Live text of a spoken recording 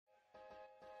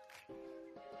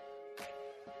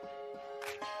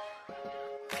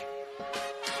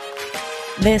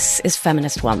This is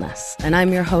Feminist Wellness, and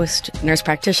I'm your host, nurse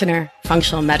practitioner,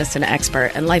 functional medicine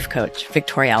expert, and life coach,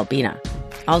 Victoria Albina.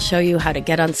 I'll show you how to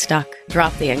get unstuck,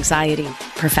 drop the anxiety,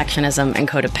 perfectionism, and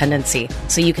codependency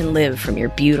so you can live from your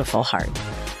beautiful heart.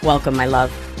 Welcome, my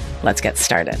love. Let's get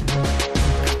started.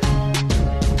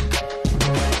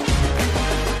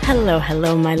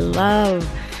 Hello, my love.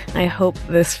 I hope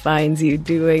this finds you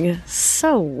doing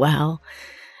so well.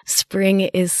 Spring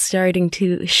is starting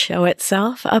to show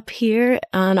itself up here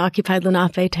on occupied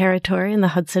Lenape territory in the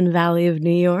Hudson Valley of New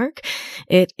York.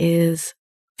 It is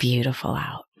beautiful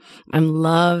out. I'm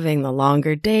loving the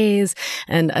longer days,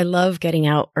 and I love getting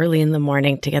out early in the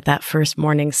morning to get that first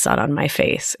morning sun on my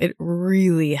face. It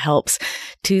really helps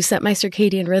to set my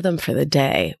circadian rhythm for the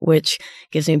day, which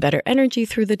gives me better energy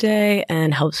through the day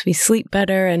and helps me sleep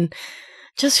better and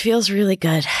just feels really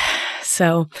good.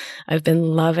 So I've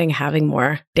been loving having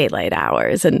more daylight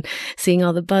hours and seeing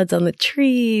all the buds on the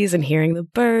trees and hearing the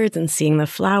birds and seeing the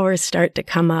flowers start to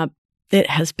come up. It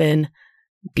has been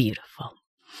beautiful.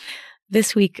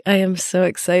 This week, I am so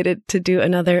excited to do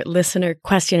another listener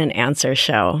question and answer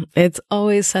show. It's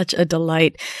always such a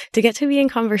delight to get to be in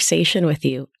conversation with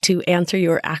you, to answer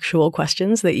your actual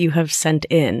questions that you have sent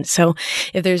in. So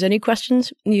if there's any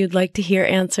questions you'd like to hear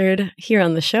answered here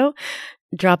on the show,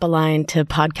 drop a line to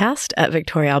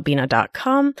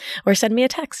podcast@victoriaalbina.com or send me a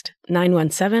text,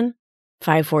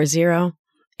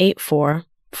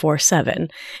 917-540-8447.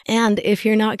 And if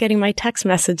you're not getting my text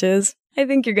messages, I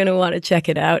think you're going to want to check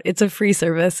it out. It's a free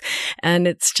service, and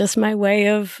it's just my way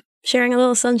of sharing a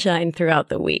little sunshine throughout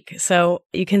the week. So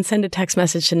you can send a text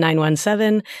message to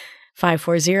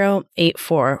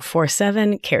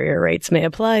 917-540-8447. Carrier rates may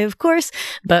apply, of course,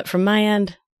 but from my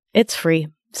end, it's free.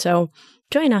 So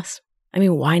join us. I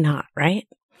mean, why not, right?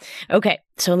 Okay,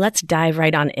 so let's dive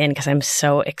right on in because I'm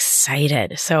so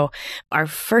excited. So our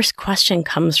first question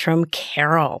comes from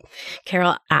Carol.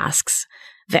 Carol asks,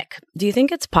 Vic, do you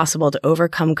think it's possible to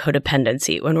overcome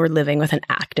codependency when we're living with an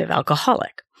active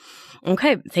alcoholic?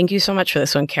 Okay, thank you so much for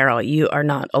this one, Carol. You are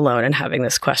not alone in having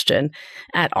this question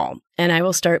at all. And I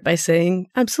will start by saying,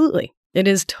 absolutely. It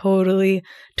is totally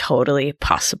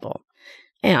possible.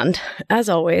 And as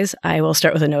always, I will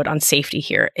start with a note on safety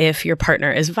here. If your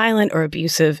partner is violent or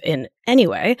abusive in any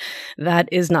way, that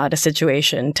is not a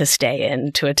situation to stay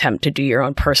in, to attempt to do your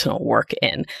own personal work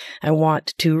in. I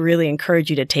want to really encourage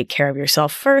you to take care of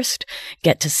yourself first,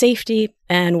 get to safety,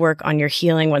 and work on your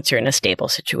healing once you're in a stable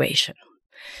situation.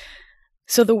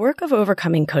 So the work of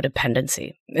overcoming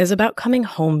codependency is about coming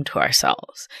home to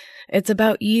ourselves. It's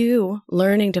about you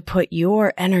learning to put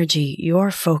your energy,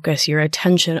 your focus, your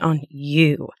attention on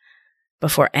you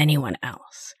before anyone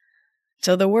else.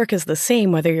 So the work is the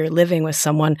same whether you're living with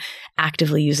someone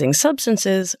actively using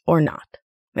substances or not.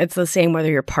 It's the same whether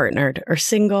you're partnered or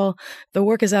single. The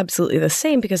work is absolutely the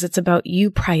same because it's about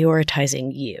you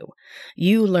prioritizing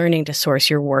you learning to source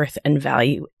your worth and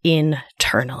value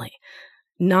internally.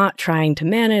 Not trying to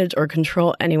manage or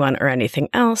control anyone or anything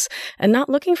else, and not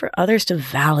looking for others to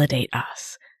validate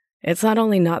us. It's not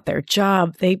only not their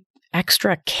job, they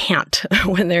extra can't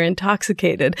when they're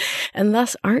intoxicated, and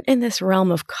thus aren't in this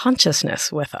realm of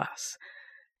consciousness with us.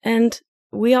 And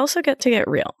we also get to get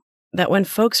real, that when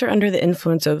folks are under the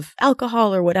influence of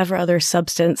alcohol or whatever other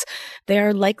substance, they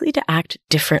are likely to act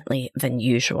differently than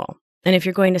usual. And if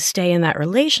you're going to stay in that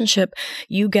relationship,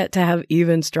 you get to have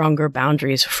even stronger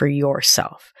boundaries for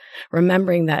yourself.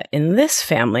 Remembering that in this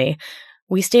family,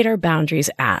 we state our boundaries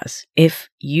as, if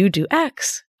you do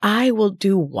X, I will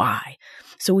do Y.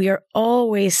 So we are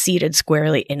always seated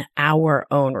squarely in our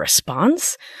own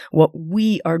response, what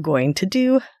we are going to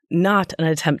do, not an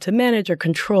attempt to manage or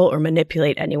control or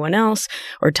manipulate anyone else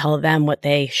or tell them what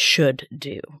they should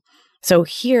do. So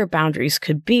here boundaries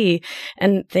could be,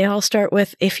 and they all start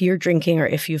with, if you're drinking or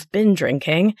if you've been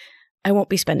drinking, I won't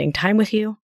be spending time with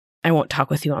you. I won't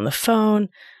talk with you on the phone.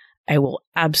 I will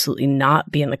absolutely not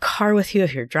be in the car with you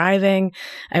if you're driving.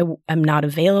 I am not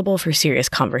available for serious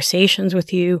conversations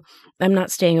with you. I'm not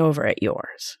staying over at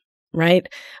yours, right?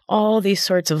 All these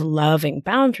sorts of loving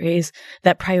boundaries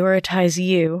that prioritize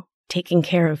you taking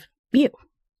care of you.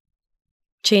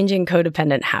 Changing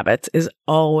codependent habits is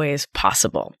always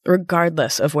possible,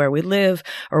 regardless of where we live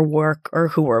or work or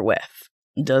who we're with.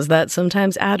 Does that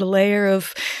sometimes add a layer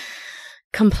of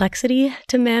complexity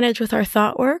to manage with our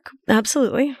thought work?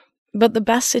 Absolutely. But the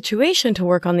best situation to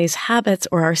work on these habits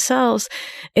or ourselves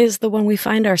is the one we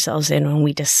find ourselves in when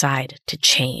we decide to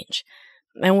change.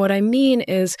 And what I mean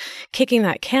is kicking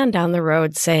that can down the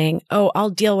road saying, oh, I'll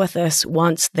deal with this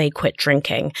once they quit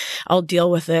drinking. I'll deal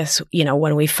with this,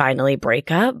 when we finally break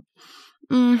up.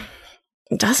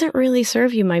 Doesn't really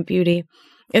serve you, my beauty.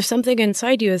 If something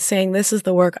inside you is saying, this is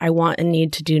the work I want and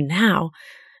need to do now,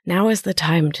 now is the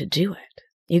time to do it.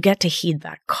 You get to heed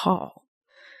that call.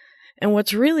 And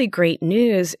what's really great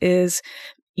news is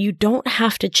you don't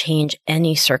have to change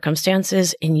any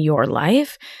circumstances in your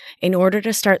life in order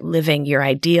to start living your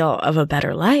ideal of a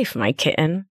better life, my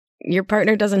kitten. Your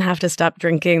partner doesn't have to stop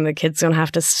drinking. The kids don't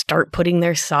have to start putting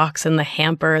their socks in the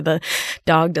hamper. The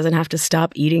dog doesn't have to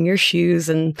stop eating your shoes.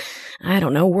 And I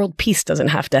don't know, world peace doesn't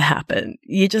have to happen.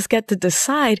 You just get to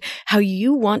decide how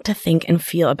you want to think and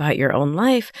feel about your own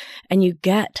life. And you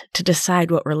get to decide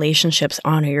what relationships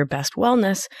honor your best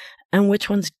wellness and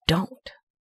which ones don't.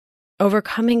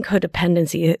 Overcoming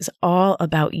codependency is all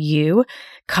about you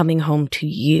coming home to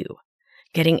you,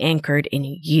 getting anchored in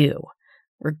you,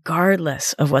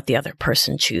 regardless of what the other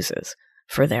person chooses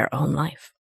for their own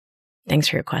life. Thanks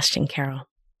for your question, Carol.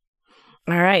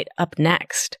 All right, up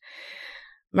next,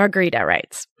 Margarita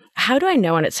writes, how do I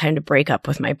know when it's time to break up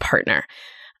with my partner?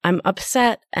 I'm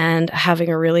upset and having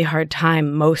a really hard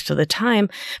time most of the time,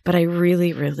 but I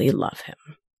really, really love him.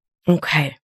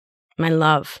 Okay, my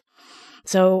love.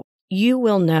 So you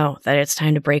will know that it's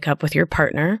time to break up with your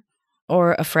partner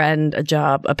or a friend, a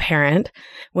job, a parent,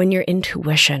 when your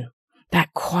intuition,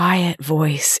 that quiet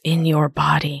voice in your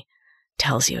body,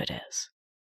 tells you it is.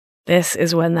 This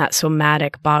is when that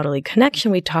somatic bodily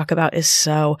connection we talk about is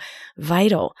so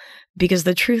vital, because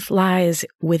the truth lies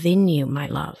within you, my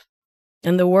love.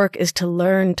 And the work is to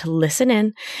learn to listen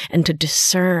in and to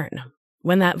discern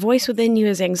when that voice within you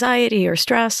is anxiety or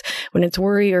stress, when it's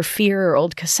worry or fear or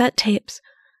old cassette tapes,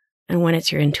 and when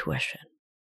it's your intuition.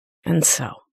 And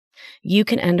so you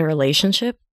can end a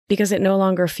relationship because it no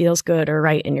longer feels good or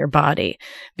right in your body,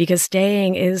 because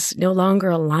staying is no longer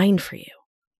aligned for you.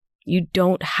 You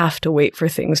don't have to wait for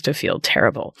things to feel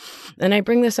terrible. And I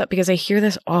bring this up because I hear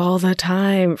this all the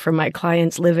time from my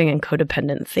clients living in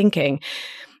codependent thinking.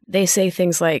 They say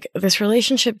things like, this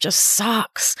relationship just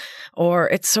sucks, or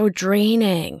it's so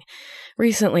draining.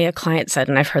 Recently, a client said,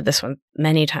 and I've heard this one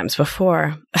many times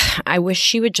before, I wish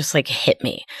she would just hit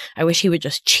me. I wish he would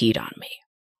just cheat on me.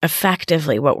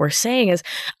 Effectively, what we're saying is,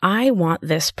 I want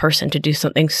this person to do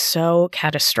something so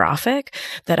catastrophic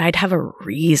that I'd have a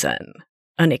reason,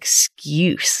 an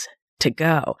excuse to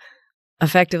go.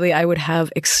 Effectively, I would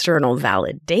have external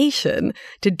validation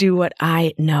to do what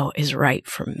I know is right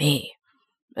for me.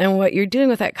 And what you're doing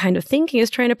with that kind of thinking is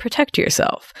trying to protect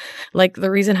yourself. The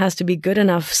reason has to be good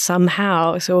enough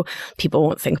somehow so people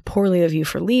won't think poorly of you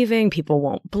for leaving, people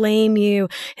won't blame you,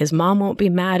 his mom won't be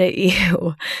mad at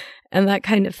you. And that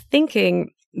kind of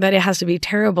thinking that it has to be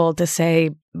terrible to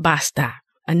say, basta,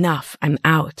 enough, I'm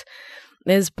out,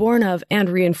 is born of and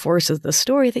reinforces the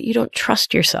story that you don't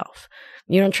trust yourself.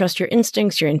 You don't trust your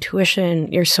instincts, your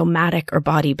intuition, your somatic or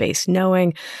body-based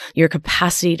knowing, your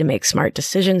capacity to make smart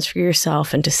decisions for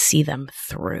yourself and to see them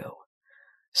through.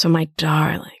 So my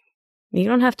darling, you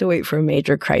don't have to wait for a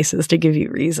major crisis to give you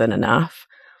reason enough.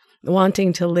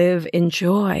 Wanting to live in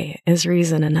joy is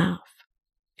reason enough.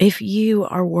 If you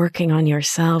are working on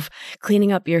yourself,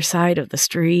 cleaning up your side of the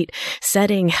street,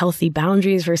 setting healthy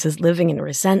boundaries versus living in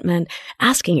resentment,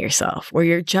 asking yourself where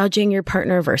you're judging your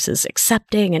partner versus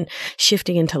accepting and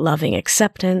shifting into loving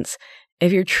acceptance,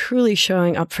 if you're truly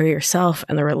showing up for yourself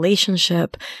and the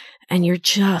relationship and you're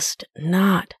just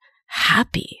not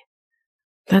happy,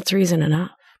 that's reason enough.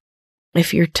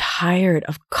 If you're tired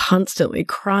of constantly,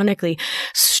 chronically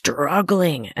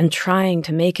struggling and trying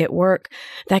to make it work,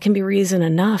 that can be reason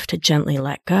enough to gently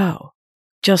let go.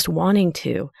 Just wanting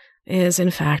to is,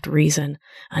 in fact, reason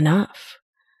enough.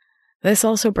 This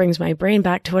also brings my brain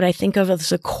back to what I think of as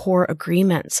the core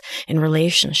agreements in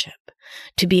relationship.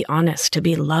 To be honest, to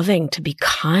be loving, to be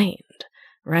kind,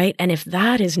 right? And if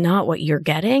that is not what you're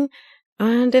getting,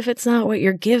 and if it's not what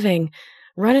you're giving,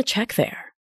 run a check there.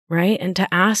 Right? And to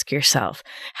ask yourself,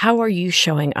 how are you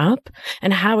showing up?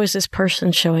 And how is this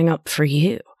person showing up for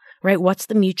you? Right? What's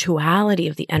the mutuality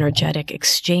of the energetic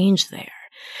exchange there?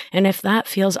 And if that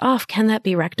feels off, can that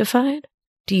be rectified?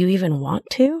 Do you even want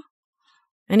to?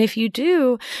 And if you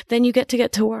do, then you get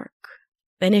to work.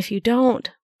 And if you don't,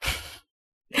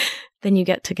 then you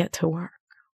get to work.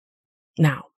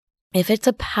 Now, if it's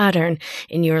a pattern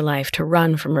in your life to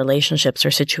run from relationships or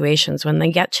situations when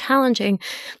they get challenging,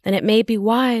 then it may be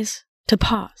wise to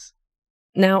pause.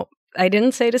 Now, I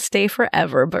didn't say to stay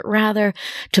forever, but rather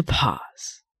to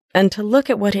pause and to look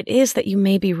at what it is that you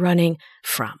may be running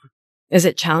from. Is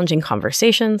it challenging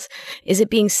conversations? Is it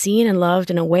being seen and loved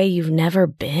in a way you've never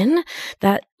been?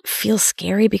 That feels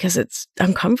scary because it's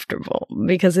uncomfortable,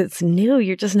 because it's new,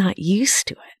 you're just not used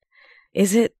to it.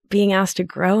 Is it being asked to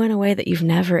grow in a way that you've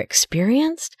never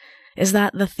experienced? Is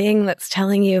that the thing that's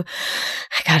telling you,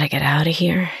 I gotta get out of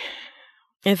here?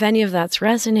 If any of that's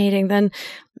resonating, then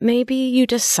maybe you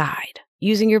decide,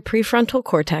 using your prefrontal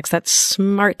cortex, that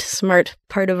smart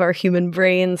part of our human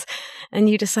brains, and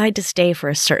you decide to stay for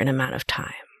a certain amount of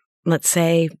time. Let's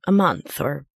say a month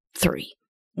or 3.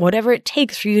 Whatever it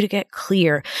takes for you to get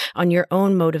clear on your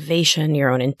own motivation, your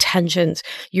own intentions,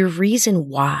 your reason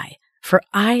why for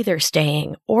either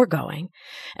staying or going,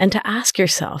 and to ask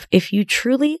yourself if you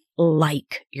truly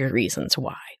like your reasons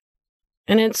why.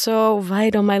 And it's so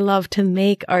vital, my love, to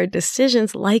make our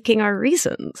decisions liking our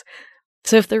reasons.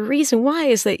 So if the reason why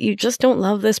is that you just don't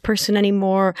love this person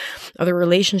anymore, or the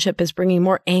relationship is bringing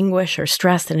more anguish or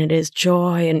stress than it is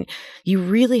joy, and you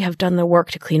really have done the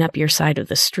work to clean up your side of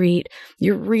the street,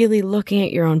 you're really looking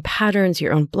at your own patterns,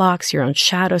 your own blocks, your own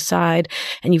shadow side,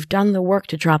 and you've done the work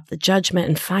to drop the judgment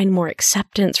and find more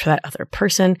acceptance for that other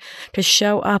person, to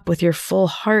show up with your full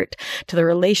heart to the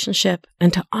relationship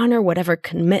and to honor whatever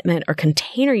commitment or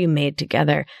container you made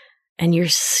together, and you're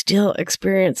still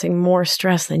experiencing more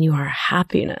stress than you are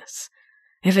happiness,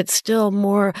 if it's still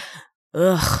more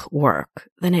work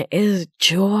than it is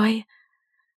joy,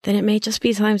 then it may just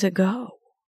be time to go.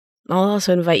 I'll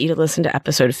also invite you to listen to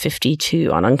episode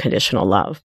 52 on unconditional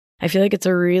love. I feel like it's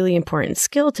a really important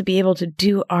skill to be able to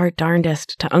do our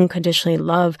darndest to unconditionally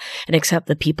love and accept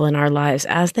the people in our lives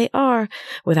as they are,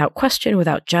 without question,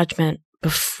 without judgment,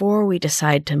 before we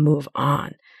decide to move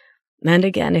on. And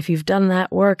again, if you've done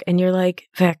that work and you're like,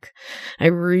 Vic, I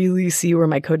really see where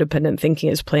my codependent thinking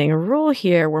is playing a role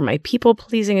here, where my people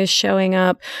pleasing is showing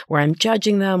up, where I'm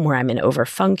judging them, where I'm in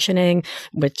overfunctioning,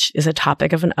 which is a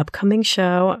topic of an upcoming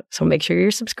show. So make sure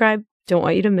you're subscribed. Don't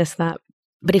want you to miss that.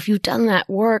 But if you've done that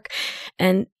work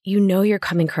and you know you're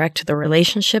coming correct to the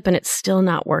relationship and it's still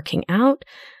not working out,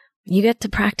 you get to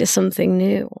practice something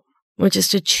new, which is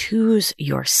to choose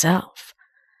yourself.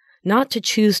 Not to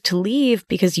choose to leave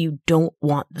because you don't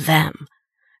want them,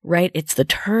 right? It's the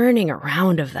turning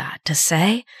around of that to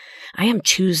say, I am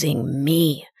choosing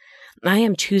me. I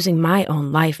am choosing my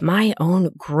own life, my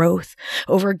own growth,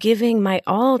 over giving my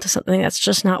all to something that's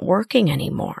just not working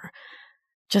anymore.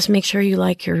 Just make sure you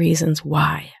like your reasons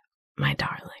why, my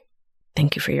darling.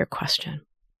 Thank you for your question.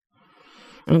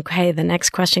 Okay, the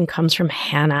next question comes from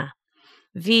Hannah.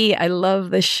 V, I love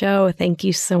the show. Thank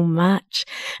you so much.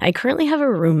 I currently have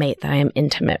a roommate that I am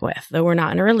intimate with, though we're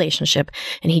not in a relationship,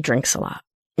 and he drinks a lot.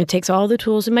 It takes all the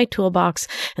tools in my toolbox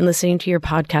and listening to your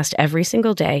podcast every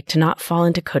single day to not fall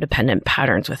into codependent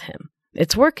patterns with him.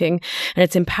 It's working, and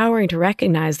it's empowering to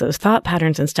recognize those thought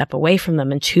patterns and step away from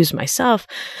them and choose myself.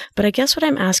 But I guess what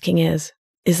I'm asking is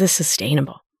this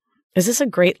sustainable? Is this a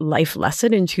great life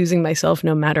lesson in choosing myself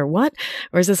no matter what?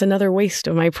 Or is this another waste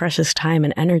of my precious time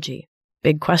and energy?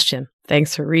 Big question.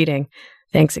 Thanks for reading.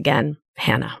 Thanks again,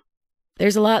 Hannah.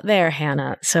 There's a lot there,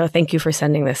 Hannah, so thank you for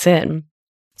sending this in.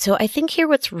 So I think here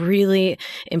what's really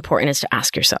important is to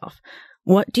ask yourself,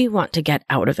 what do you want to get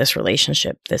out of this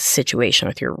relationship, this situation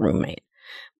with your roommate?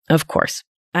 Of course,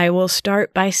 I will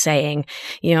start by saying,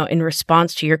 in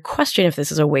response to your question, if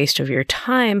this is a waste of your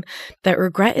time, that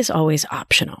regret is always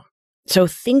optional. So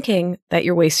thinking that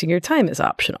you're wasting your time is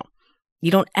optional.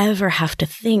 You don't ever have to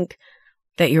think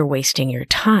that you're wasting your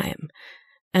time.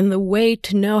 And the way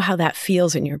to know how that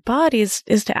feels in your body is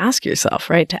to ask yourself,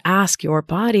 right? To ask your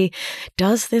body,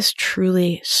 does this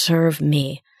truly serve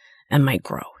me and my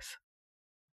growth?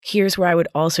 Here's where I would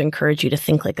also encourage you to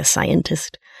think like a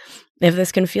scientist. If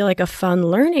this can feel like a fun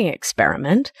learning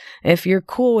experiment, if you're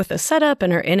cool with the setup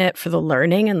and are in it for the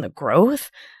learning and the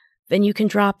growth, then you can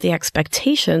drop the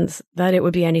expectations that it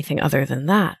would be anything other than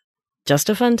that.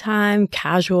 Just a fun time,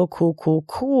 casual,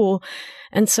 cool.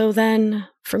 And so then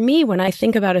for me, when I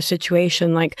think about a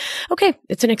situation like, okay,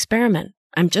 it's an experiment.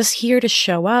 I'm just here to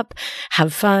show up,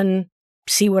 have fun,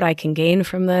 see what I can gain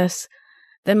from this.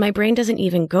 Then my brain doesn't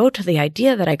even go to the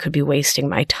idea that I could be wasting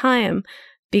my time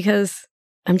because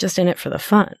I'm just in it for the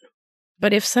fun.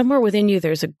 But if somewhere within you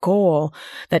there's a goal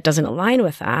that doesn't align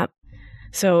with that,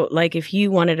 so like if you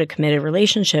wanted a committed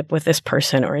relationship with this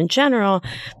person or in general,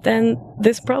 then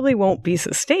this probably won't be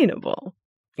sustainable.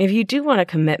 If you do want a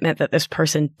commitment that this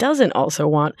person doesn't also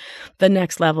want, the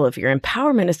next level of your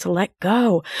empowerment is to let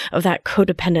go of that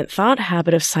codependent thought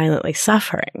habit of silently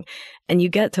suffering, and you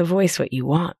get to voice what you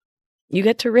want. You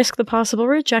get to risk the possible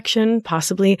rejection,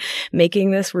 possibly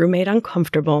making this roommate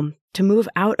uncomfortable, to move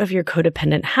out of your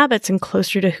codependent habits and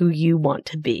closer to who you want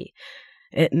to be.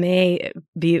 It may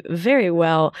be very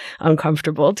well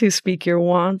uncomfortable to speak your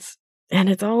wants, and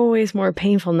it's always more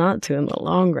painful not to in the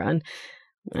long run,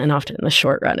 and often in the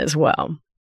short run as well.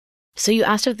 So you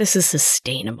asked if this is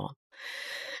sustainable.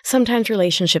 Sometimes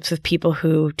relationships with people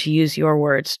who, to use your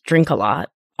words, drink a lot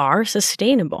are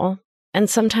sustainable, and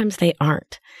sometimes they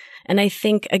aren't. And I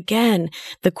think, again,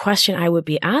 the question I would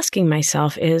be asking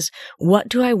myself is, what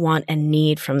do I want and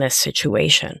need from this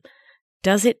situation?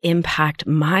 Does it impact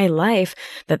my life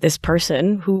that this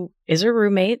person who is a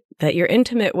roommate that you're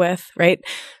intimate with, right?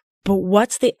 But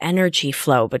what's the energy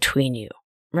flow between you,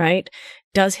 right?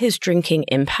 Does his drinking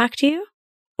impact you?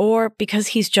 Or because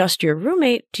he's just your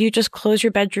roommate, do you just close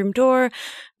your bedroom door,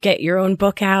 get your own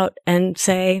book out and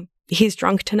say, he's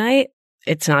drunk tonight?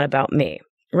 It's not about me,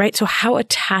 right? So how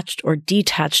attached or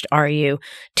detached are you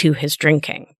to his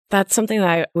drinking? That's something that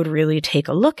I would really take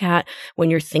a look at when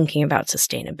you're thinking about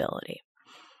sustainability.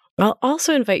 I'll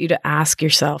also invite you to ask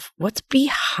yourself, what's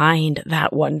behind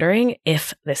that wondering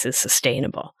if this is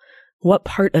sustainable? What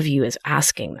part of you is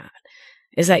asking that?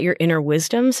 Is that your inner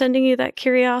wisdom sending you that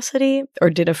curiosity? Or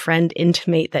did a friend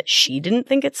intimate that she didn't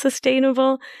think it's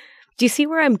sustainable? Do you see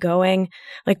where I'm going?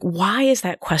 Like, why is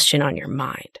that question on your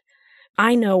mind?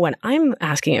 I know when I'm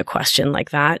asking a question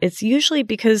like that, it's usually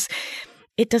because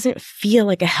it doesn't feel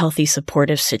like a healthy,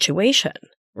 supportive situation,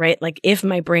 right? Like if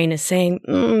my brain is saying,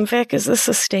 Vic, is this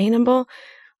sustainable?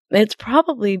 It's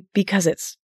probably because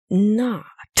it's not.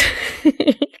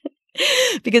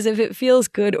 Because if it feels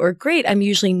good or great, I'm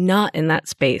usually not in that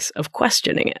space of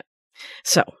questioning it.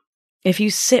 So if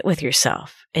you sit with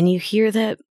yourself and you hear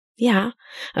that, yeah,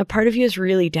 a part of you is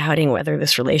really doubting whether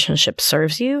this relationship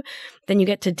serves you, then you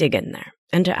get to dig in there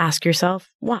and to ask yourself,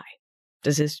 why?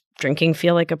 Does his drinking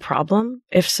feel like a problem?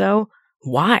 If so,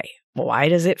 why? Why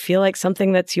does it feel like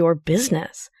something that's your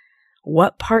business?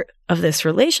 What part of this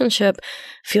relationship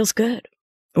feels good?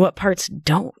 What parts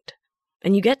don't?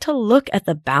 And you get to look at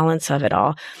the balance of it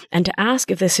all and to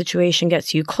ask if this situation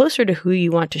gets you closer to who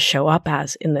you want to show up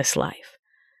as in this life.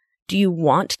 Do you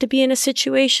want to be in a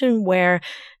situation where,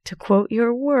 to quote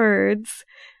your words,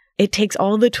 it takes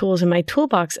all the tools in my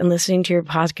toolbox and listening to your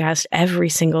podcast every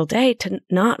single day to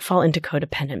not fall into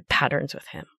codependent patterns with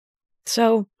him?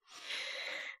 So,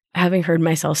 having heard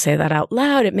myself say that out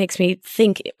loud, it makes me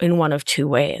think in one of two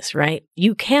ways, right?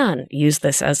 You can use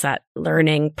this as that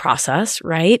learning process,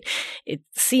 right? It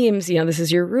seems, this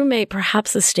is your roommate,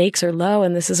 perhaps the stakes are low,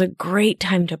 and this is a great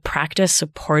time to practice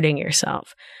supporting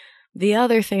yourself. The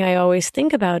other thing I always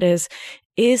think about is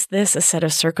this a set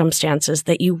of circumstances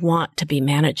that you want to be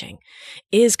managing?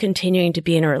 Is continuing to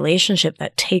be in a relationship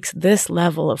that takes this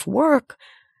level of work,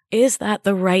 is that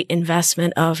the right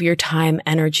investment of your time,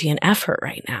 energy, and effort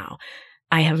right now?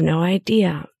 I have no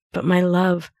idea, but my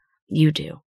love, you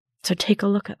do. So take a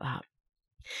look at that.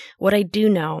 What I do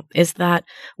know is that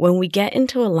when we get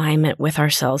into alignment with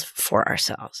ourselves for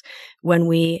ourselves, when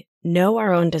we know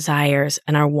our own desires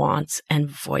and our wants and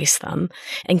voice them,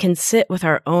 and can sit with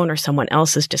our own or someone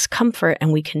else's discomfort,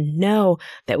 and we can know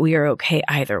that we are okay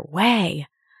either way,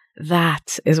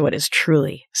 that is what is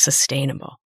truly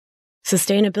sustainable.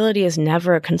 Sustainability is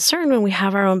never a concern when we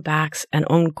have our own backs and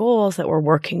own goals that we're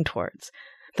working towards.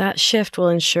 That shift will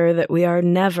ensure that we are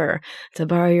never, to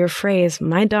borrow your phrase,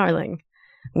 my darling,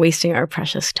 wasting our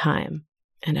precious time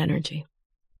and energy.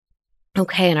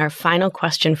 Okay, and our final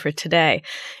question for today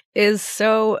is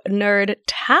so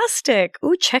nerd-tastic.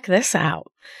 Ooh, check this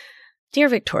out. Dear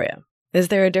Victoria, is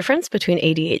there a difference between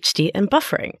ADHD and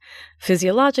buffering?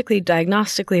 Physiologically,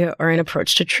 diagnostically, or in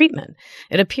approach to treatment?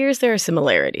 It appears there are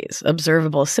similarities,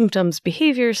 observable symptoms,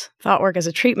 behaviors, thought work as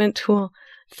a treatment tool.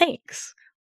 Thanks.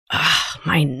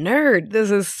 My nerd,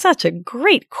 this is such a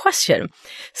great question.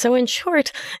 So in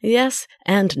short, yes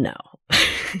and no.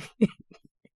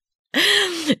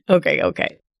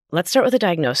 Okay. Let's start with the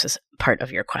diagnosis part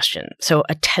of your question. So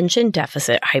attention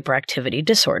deficit hyperactivity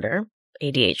disorder,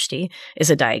 ADHD, is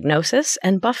a diagnosis,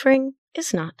 and buffering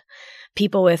is not.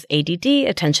 People with ADD,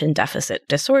 attention deficit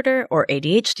disorder, or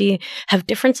ADHD have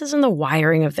differences in the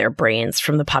wiring of their brains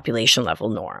from the population level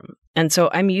norm. And so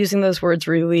I'm using those words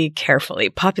really carefully.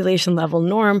 Population level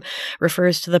norm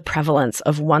refers to the prevalence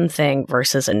of one thing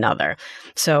versus another.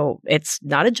 So it's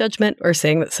not a judgment or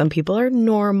saying that some people are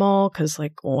normal, because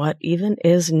what even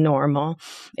is normal?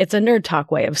 It's a nerd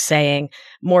talk way of saying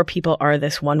more people are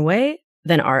this one way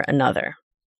than are another.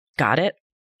 Got it?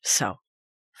 So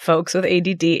folks with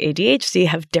ADD, ADHD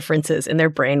have differences in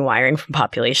their brain wiring from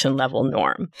population level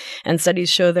norm. And studies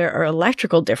show there are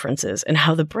electrical differences in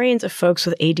how the brains of folks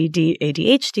with ADD,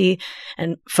 ADHD,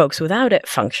 and folks without it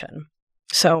function.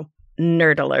 So,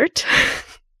 nerd alert.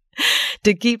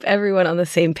 To keep everyone on the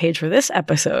same page for this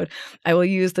episode, I will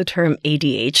use the term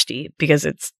ADHD because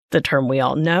it's the term we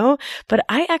all know, but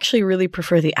I actually really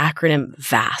prefer the acronym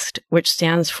VAST, which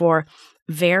stands for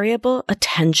Variable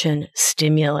Attention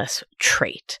Stimulus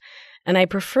Trait. And I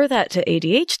prefer that to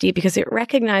ADHD because it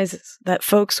recognizes that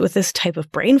folks with this type of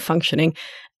brain functioning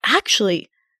actually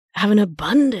have an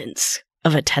abundance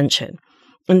of attention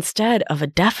instead of a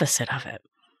deficit of it.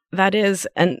 That is,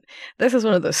 and this is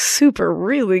one of the super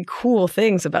really cool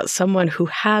things about someone who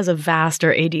has a vast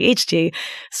or ADHD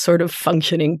sort of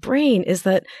functioning brain, is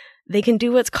that they can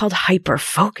do what's called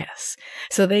hyperfocus.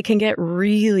 So they can get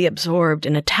really absorbed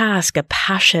in a task, a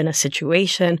passion, a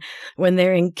situation. When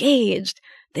they're engaged,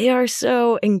 they are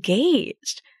so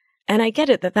engaged. And I get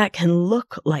it that can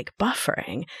look like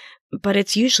buffering, but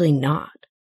it's usually not.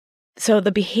 So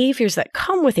the behaviors that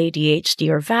come with ADHD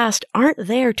or VAST aren't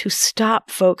there to stop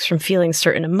folks from feeling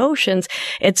certain emotions.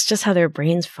 It's just how their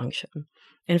brains function.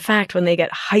 In fact, when they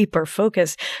get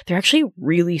hyper-focused, they're actually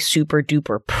really super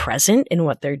duper present in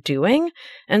what they're doing.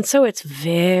 And so it's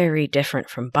very different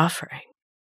from buffering.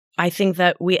 I think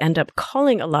that we end up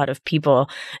calling a lot of people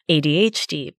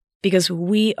ADHD because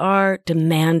we are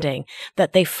demanding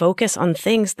that they focus on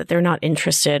things that they're not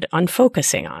interested on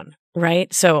focusing on.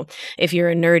 Right? So if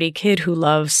you're a nerdy kid who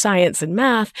loves science and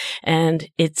math, and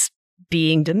it's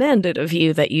being demanded of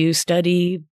you that you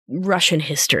study Russian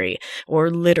history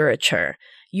or literature,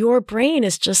 your brain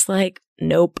is just like,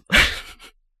 nope,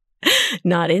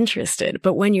 not interested.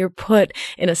 But when you're put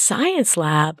in a science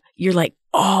lab, you're like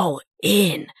all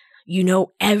in. You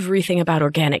know everything about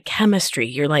organic chemistry.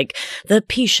 You're like the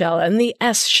P shell and the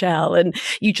S shell, and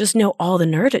you just know all the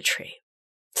nerdetry.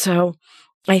 So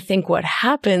I think what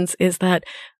happens is that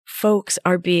folks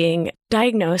are being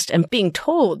diagnosed and being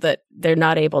told that they're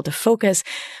not able to focus,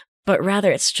 but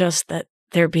rather it's just that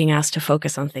they're being asked to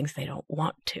focus on things they don't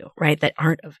want to, right? That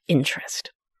aren't of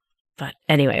interest. But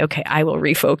anyway, okay, I will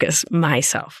refocus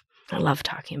myself. I love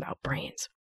talking about brains.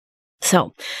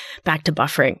 So back to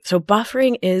buffering. So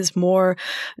buffering is more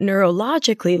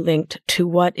neurologically linked to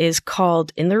what is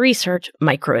called in the research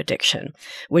microaddiction,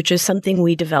 which is something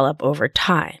we develop over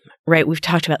time, right? We've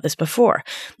talked about this before.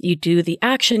 You do the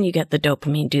action, you get the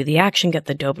dopamine, do the action, get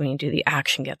the dopamine, do the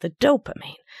action, get the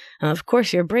dopamine. And of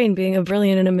course, your brain being a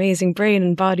brilliant and amazing brain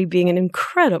and body being an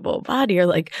incredible body, you're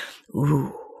like,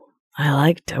 ooh, I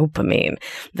like dopamine.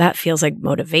 That feels like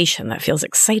motivation. That feels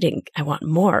exciting. I want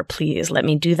more. Please let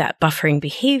me do that buffering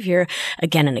behavior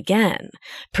again and again,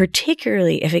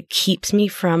 particularly if it keeps me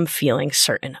from feeling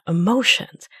certain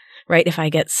emotions, right? If I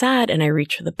get sad and I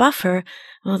reach for the buffer,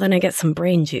 well, then I get some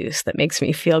brain juice that makes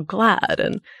me feel glad,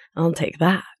 and I'll take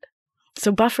that.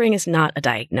 So buffering is not a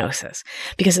diagnosis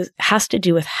because it has to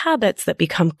do with habits that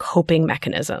become coping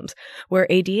mechanisms, where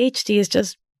ADHD is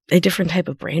just a different type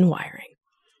of brain wiring.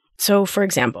 So, for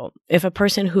example, if a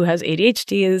person who has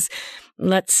ADHD is,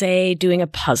 let's say, doing a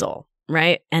puzzle,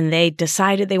 right? And they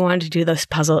decided they wanted to do this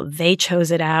puzzle, they chose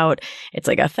it out, it's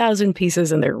like 1,000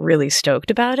 pieces and they're really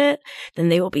stoked about it, then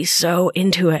they will be so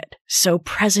into it, so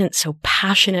present, so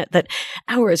passionate that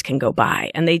hours can go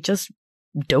by and they just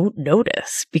don't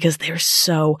notice because they're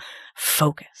so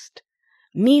focused.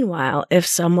 Meanwhile, if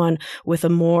someone with a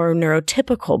more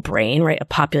neurotypical brain, right, a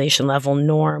population level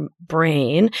norm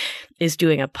brain is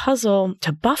doing a puzzle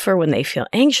to buffer when they feel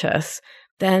anxious,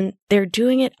 then they're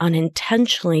doing it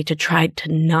unintentionally to try to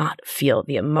not feel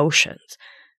the emotions.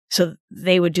 So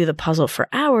they would do the puzzle for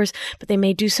hours, but they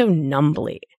may do so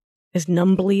numbly. Is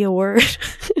numbly a word?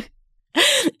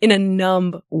 In a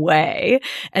numb way,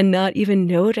 and not even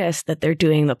notice that they're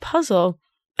doing the puzzle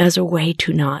as a way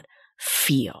to not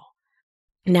feel.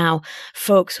 Now,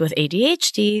 folks with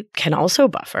ADHD can also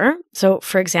buffer. So,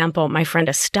 for example, my friend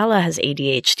Estella has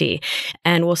ADHD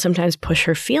and will sometimes push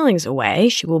her feelings away.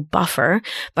 She will buffer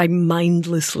by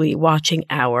mindlessly watching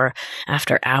hour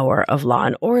after hour of Law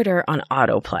and Order on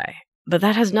autoplay. But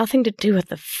that has nothing to do with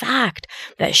the fact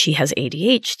that she has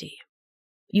ADHD.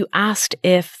 You asked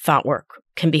if thought work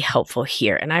can be helpful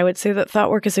here, and I would say that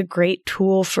thought work is a great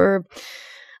tool for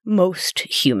most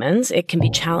humans. It can be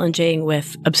challenging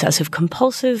with obsessive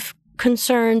compulsive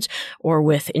concerns or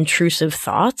with intrusive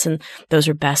thoughts, and those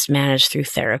are best managed through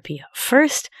therapy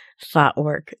first, thought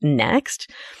work next.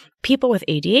 People with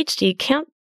ADHD can't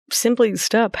simply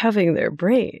stop having their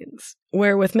brains,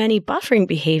 where with many buffering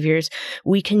behaviors,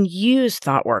 we can use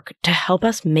thought work to help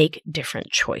us make different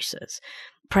choices.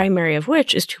 Primary of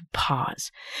which is to pause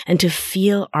and to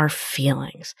feel our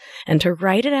feelings and to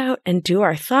write it out and do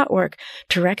our thought work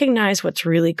to recognize what's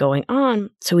really going on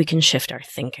so we can shift our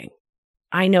thinking.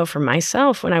 I know for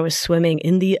myself when I was swimming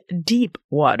in the deep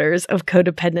waters of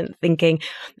codependent thinking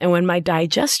and when my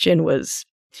digestion was,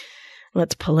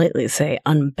 let's politely say,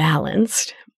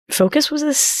 unbalanced, focus was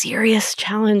a serious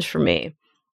challenge for me.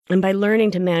 And by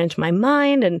learning to manage my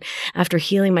mind and after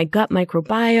healing my gut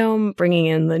microbiome, bringing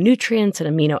in the nutrients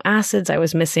and amino acids I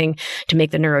was missing to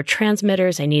make the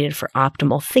neurotransmitters I needed for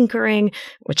optimal thinkering,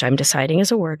 which I'm deciding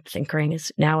is a word. Thinkering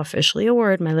is now officially a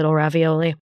word, my little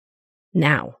ravioli.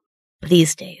 Now,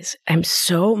 these days, I'm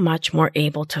so much more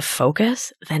able to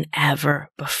focus than ever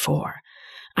before.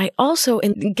 I also,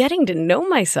 in getting to know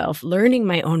myself, learning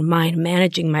my own mind,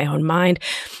 managing my own mind,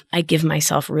 I give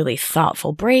myself really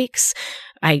thoughtful breaks.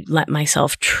 I let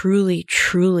myself truly,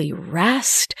 truly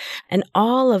rest. And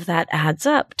all of that adds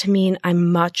up to mean I'm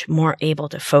much more able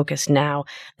to focus now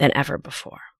than ever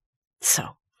before.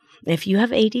 So, if you have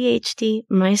ADHD,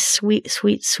 my sweet,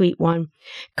 sweet, sweet one,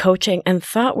 coaching and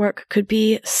thought work could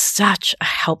be such a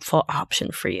helpful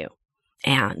option for you.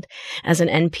 And as an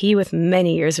NP with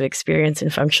many years of experience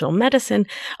in functional medicine,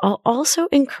 I'll also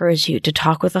encourage you to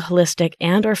talk with a holistic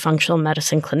and or functional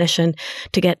medicine clinician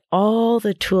to get all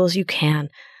the tools you can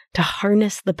to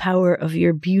harness the power of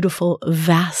your beautiful,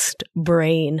 vast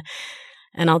brain.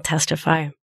 And I'll testify,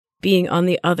 being on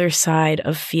the other side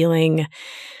of feeling,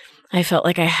 I felt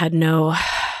like I had no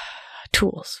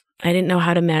tools. I didn't know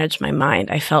how to manage my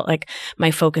mind. I felt like my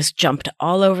focus jumped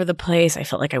all over the place. I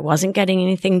felt like I wasn't getting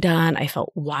anything done. I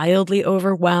felt wildly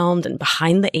overwhelmed and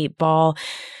behind the 8 ball.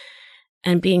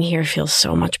 And being here feels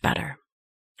so much better.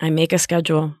 I make a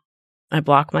schedule. I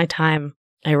block my time.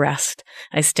 I rest.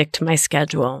 I stick to my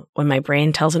schedule. When my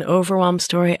brain tells an overwhelmed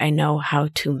story, I know how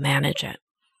to manage it.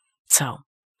 So,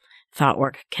 thought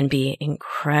work can be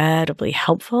incredibly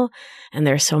helpful, and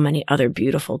there are so many other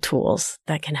beautiful tools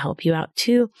that can help you out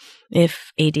too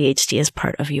if ADHD is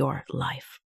part of your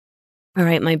life. All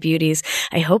right, my beauties,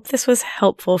 I hope this was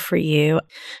helpful for you.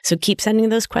 So keep sending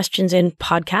those questions in,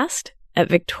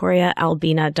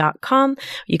 podcast@victoriaalbina.com.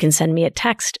 You can send me a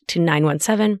text to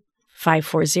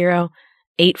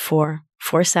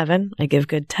 917-540-8447. I give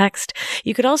good text.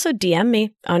 You could also DM me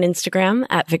on Instagram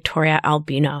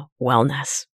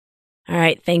 @VictoriaAlbinaWellness. All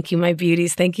right. Thank you, my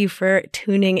beauties. Thank you for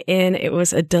tuning in. It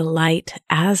was a delight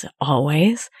as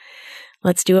always.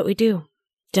 Let's do what we do.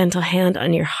 Gentle hand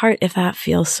on your heart if that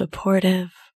feels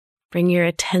supportive. Bring your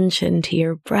attention to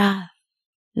your breath.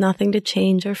 Nothing to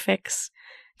change or fix.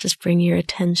 Just bring your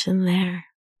attention there.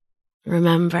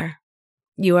 Remember,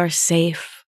 you are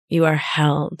safe. You are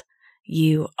held.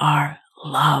 You are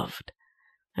loved.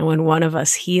 And when one of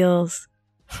us heals,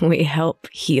 we help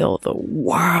heal the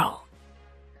world.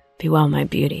 Be well, my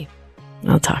beauty.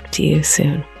 I'll talk to you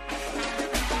soon.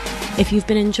 If you've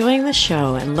been enjoying the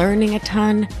show and learning a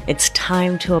ton, it's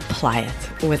time to apply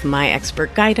it with my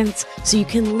expert guidance so you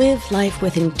can live life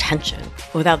with intention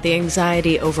without the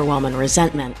anxiety, overwhelm, and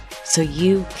resentment so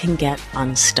you can get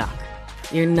unstuck.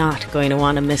 You're not going to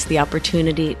want to miss the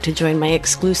opportunity to join my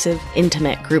exclusive,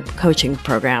 intimate group coaching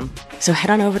program. So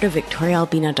head on over to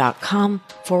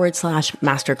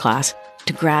victoriaalbina.com/masterclass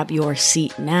to grab your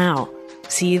seat now.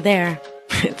 See you there.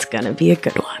 It's going to be a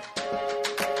good one.